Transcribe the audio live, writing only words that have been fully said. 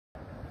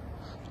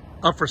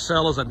Up for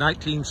sale is a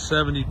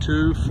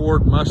 1972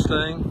 Ford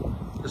Mustang.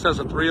 This has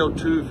a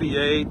 302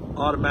 V8,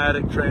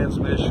 automatic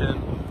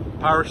transmission,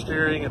 power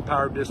steering, and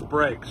power disc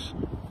brakes.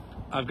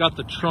 I've got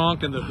the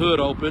trunk and the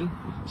hood open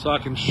so I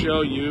can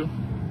show you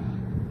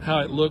how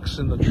it looks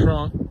in the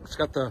trunk. It's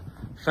got the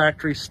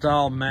factory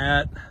style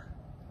mat.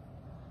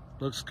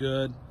 Looks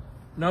good.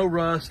 No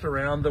rust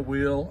around the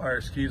wheel, or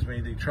excuse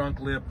me, the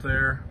trunk lip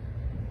there.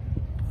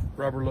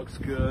 Rubber looks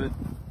good.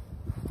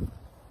 I'm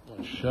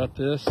gonna shut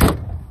this.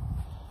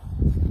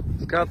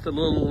 It's got the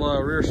little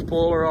rear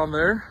spoiler on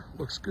there.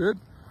 Looks good.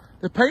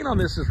 The paint on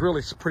this is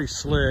really pretty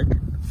slick.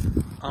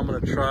 I'm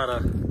gonna try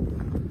to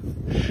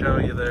show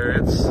you there.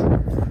 It's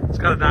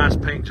got a nice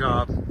paint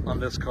job on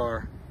this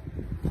car.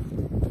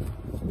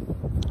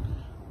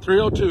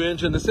 302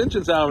 engine. This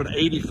engine's out of an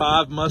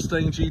 85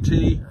 Mustang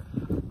GT.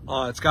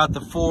 It's got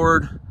the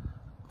Ford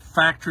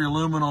factory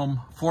aluminum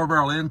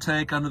 4-barrel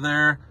intake under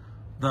there.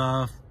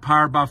 The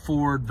powered by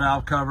Ford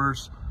valve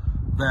covers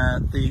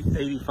that the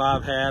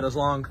 85 had,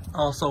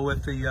 also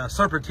with the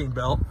serpentine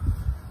belt.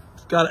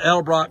 It's got an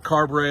L-Brock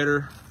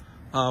carburetor,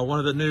 one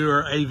of the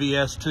newer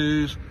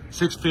AVS2s,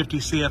 650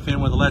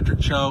 CFM with electric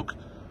choke.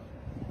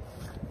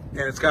 And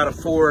it's got a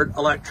Ford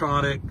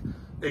electronic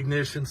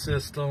ignition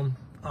system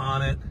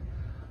on it.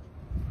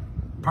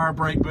 Power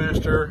brake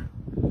booster,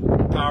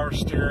 power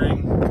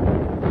steering.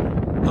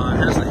 It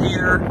has a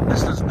heater.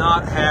 This does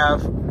not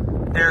have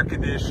air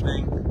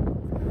conditioning.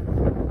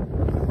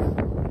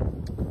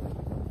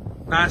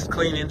 Nice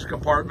clean engine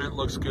compartment,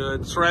 looks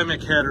good.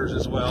 Ceramic headers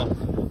as well.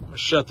 I'm gonna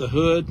shut the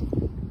hood.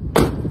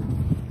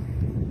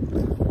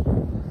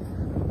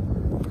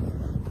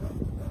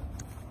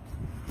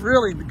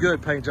 Really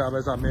good paint job,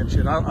 as I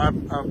mentioned.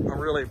 I'm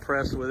really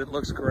impressed with it.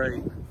 Looks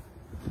great.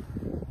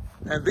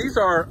 And these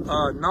are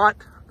not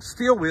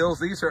steel wheels.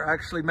 These are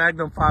actually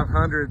Magnum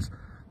 500s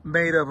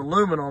made of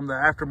aluminum, the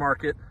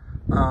aftermarket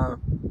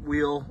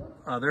wheel.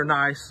 They're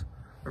nice.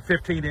 They're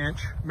 15-inch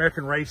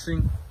American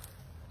Racing,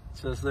 it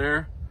says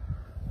there.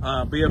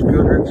 BF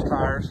Goodrich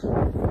tires.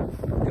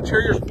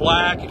 Interior's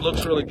black. It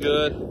looks really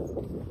good.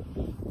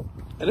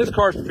 And this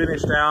car's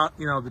finished out.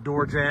 You know, the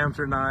door jambs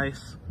are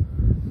nice.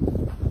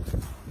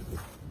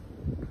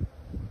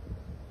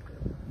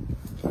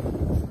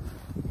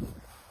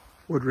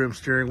 Wood rim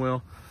steering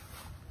wheel.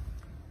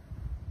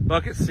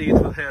 Bucket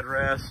seats with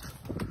headrest.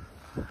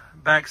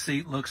 Back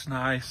seat looks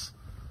nice.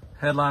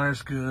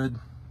 Headliner's good.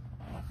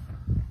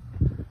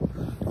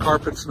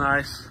 Carpet's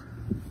nice.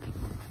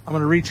 I'm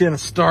gonna reach in and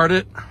start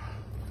it.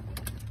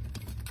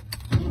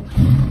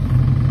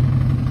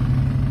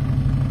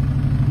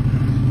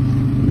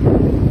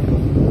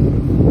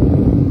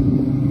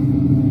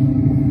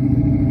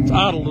 It's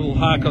out a little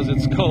high because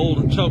it's cold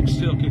and choke's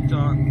still kicked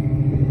on.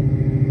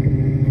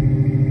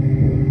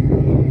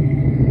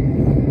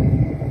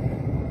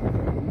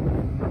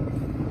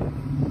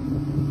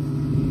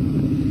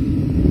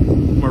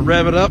 I'm gonna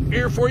rev it up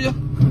here for you.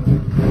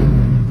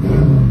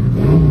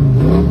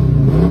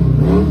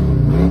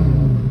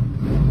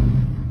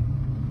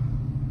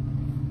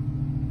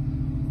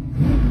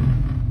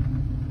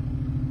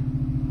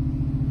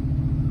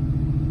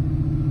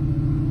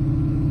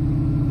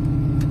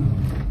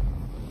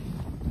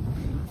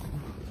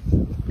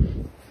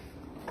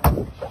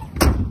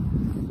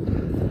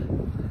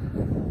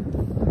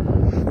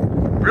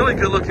 Really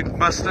good looking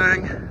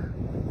Mustang.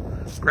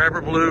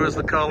 Grabber blue is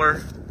the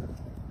color.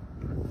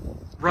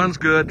 Runs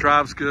good,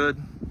 drives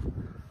good.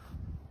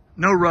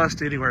 No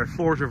rust anywhere.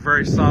 Floors are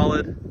very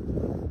solid.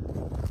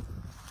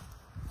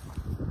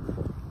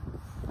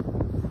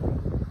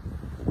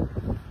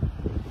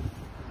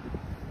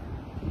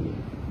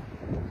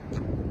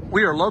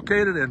 We are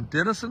located in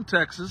Denison,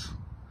 Texas,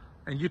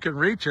 and you can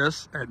reach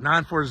us at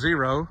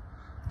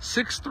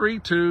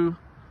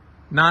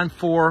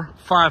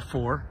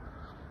 940-632-9454.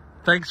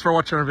 Thanks for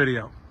watching our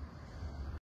video.